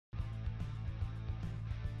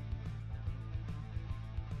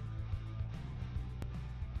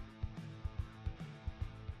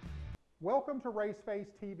Welcome to Raceface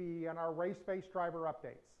TV and our Raceface driver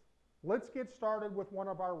updates. Let's get started with one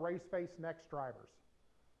of our Raceface Next drivers.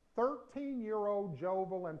 13-year-old Joe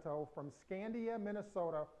Valento from Scandia,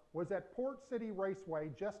 Minnesota was at Port City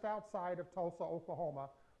Raceway just outside of Tulsa, Oklahoma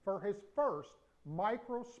for his first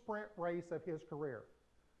micro sprint race of his career.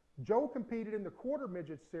 Joe competed in the quarter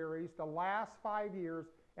midget series the last 5 years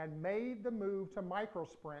and made the move to micro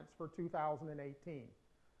sprints for 2018.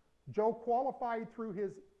 Joe qualified through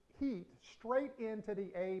his heat straight into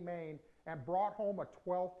the A main and brought home a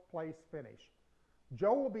 12th place finish.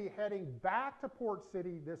 Joe will be heading back to Port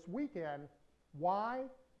City this weekend. Why?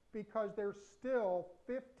 Because there's still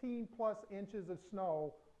 15 plus inches of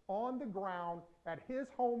snow on the ground at his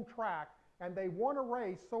home track, and they want to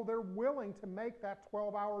race, so they're willing to make that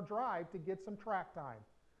 12-hour drive to get some track time.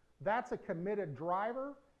 That's a committed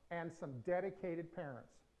driver and some dedicated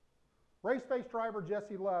parents. Raceface driver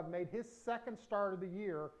Jesse Love made his second start of the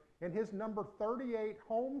year in his number 38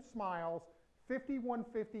 Home Smiles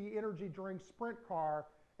 5150 energy drink sprint car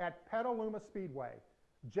at Petaluma Speedway.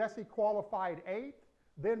 Jesse qualified 8th,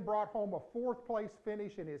 then brought home a 4th place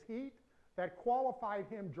finish in his heat that qualified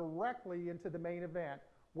him directly into the main event,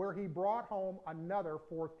 where he brought home another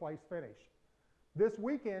 4th place finish. This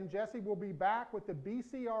weekend, Jesse will be back with the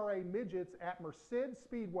BCRA Midgets at Merced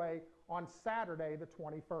Speedway on Saturday the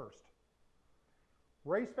 21st.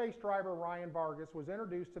 Raceface driver Ryan Vargas was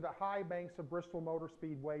introduced to the high banks of Bristol Motor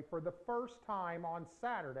Speedway for the first time on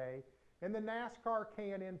Saturday in the NASCAR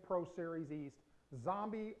K&N Pro Series East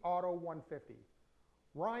Zombie Auto 150.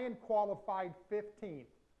 Ryan qualified 15th.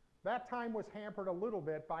 That time was hampered a little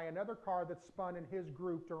bit by another car that spun in his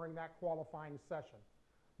group during that qualifying session.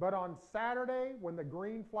 But on Saturday, when the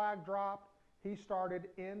green flag dropped, he started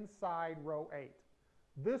inside row 8.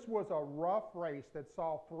 This was a rough race that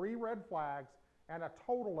saw 3 red flags and a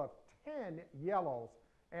total of 10 yellows,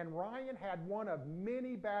 and Ryan had one of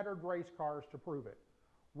many battered race cars to prove it.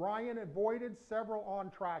 Ryan avoided several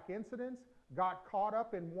on-track incidents, got caught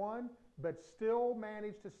up in one, but still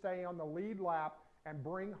managed to stay on the lead lap and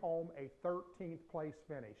bring home a 13th place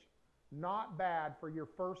finish. Not bad for your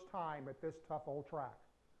first time at this tough old track.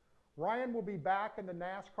 Ryan will be back in the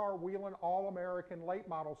NASCAR Whelen All-American Late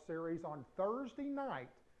Model Series on Thursday night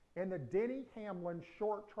in the Denny Hamlin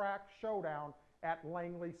Short Track Showdown at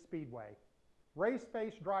Langley Speedway.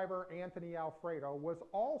 Raceface driver Anthony Alfredo was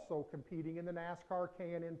also competing in the NASCAR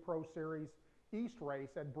K&N Pro Series East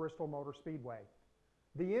race at Bristol Motor Speedway.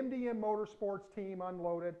 The MDM Motorsports team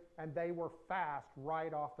unloaded and they were fast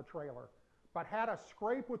right off the trailer, but had a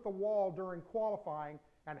scrape with the wall during qualifying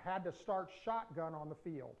and had to start shotgun on the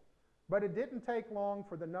field. But it didn't take long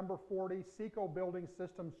for the number 40 Seco Building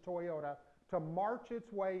Systems Toyota to march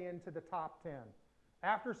its way into the top 10.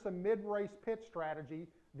 After some mid-race pit strategy,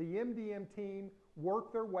 the MDM team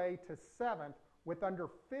worked their way to 7th with under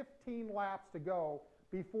 15 laps to go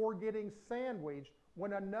before getting sandwiched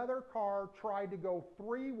when another car tried to go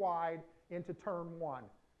 3 wide into turn 1.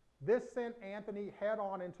 This sent Anthony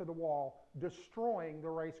head-on into the wall, destroying the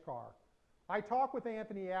race car. I talked with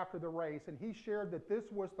Anthony after the race, and he shared that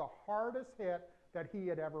this was the hardest hit that he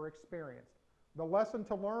had ever experienced. The lesson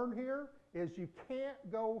to learn here is you can't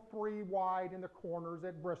go 3 wide in the corners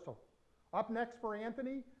at Bristol. Up next for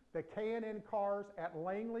Anthony, the K&N cars at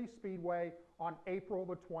Langley Speedway on April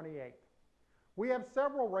the 28th. We have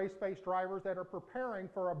several Raceface drivers that are preparing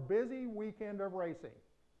for a busy weekend of racing.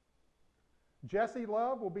 Jesse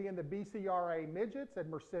Love will be in the BCRA Midgets at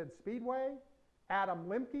Merced Speedway. Adam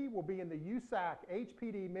Lemke will be in the USAC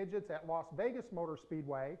HPD Midgets at Las Vegas Motor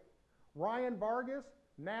Speedway. Ryan Vargas,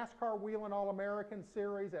 NASCAR Whelen All-American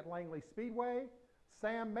Series at Langley Speedway.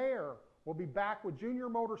 Sam Mayer will be back with Junior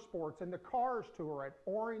Motorsports in the Cars Tour at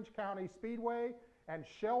Orange County Speedway, and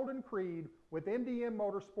Sheldon Creed with MDM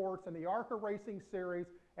Motorsports in the ARCA Racing Series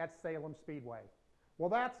at Salem Speedway. Well,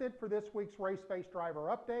 that's it for this week's Raceface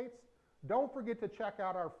Driver Updates. Don't forget to check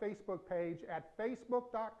out our Facebook page at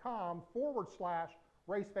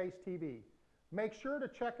facebook.com/RacefaceTV. Make sure to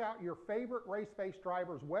check out your favorite Raceface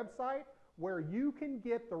driver's website, where you can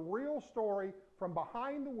get the real story from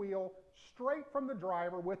behind the wheel, straight from the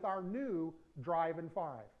driver, with our new Drive in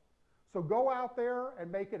 5. So go out there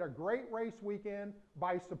and make it a great race weekend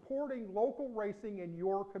by supporting local racing in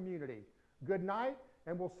your community. Good night,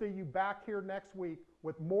 and we'll see you back here next week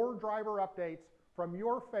with more driver updates from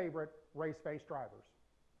your favorite Raceface drivers.